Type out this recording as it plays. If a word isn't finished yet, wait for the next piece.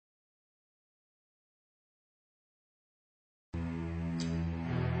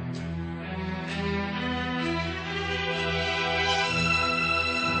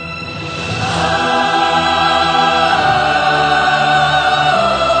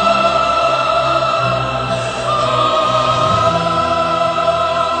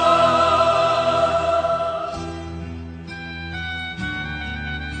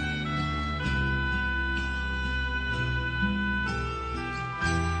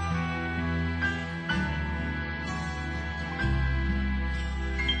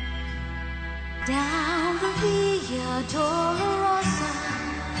Dolorosa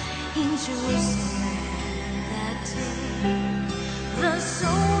in Jerusalem that day. The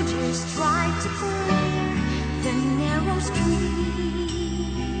soldiers tried to clear the narrow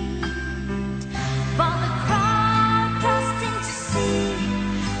street, but the crowd pressed in to see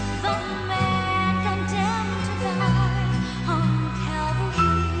the man condemned to die on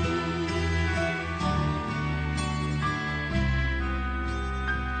Calvary.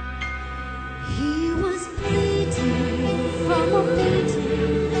 He was bleeding from a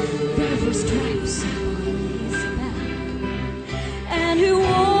beating, there were stripes on his back, and he wore a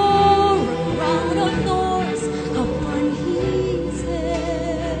crown of thorns upon his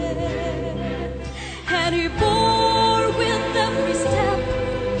head, and he bore with every step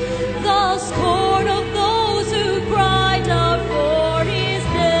the scorn of those who cried out for his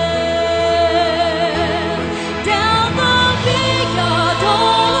death. Down the Via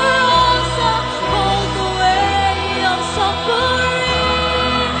Dolorosa, all the way of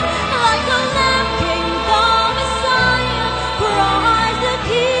suffering, like a lamb came the Messiah, cried the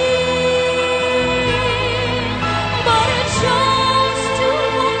King. But he chose to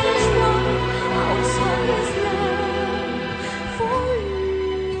walk his road outside his land for you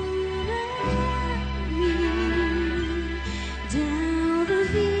and me. Down the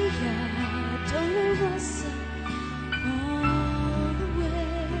Via Dolorosa, all the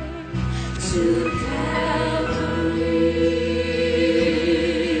way to Calvary.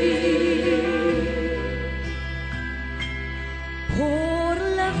 Por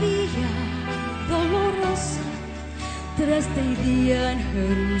la Via Dolorosa, 3 días en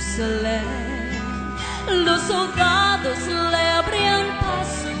Jerusalén, los soldados le abrían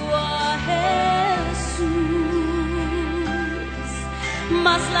paso a Jesús,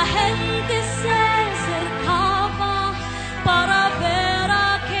 mas la gente se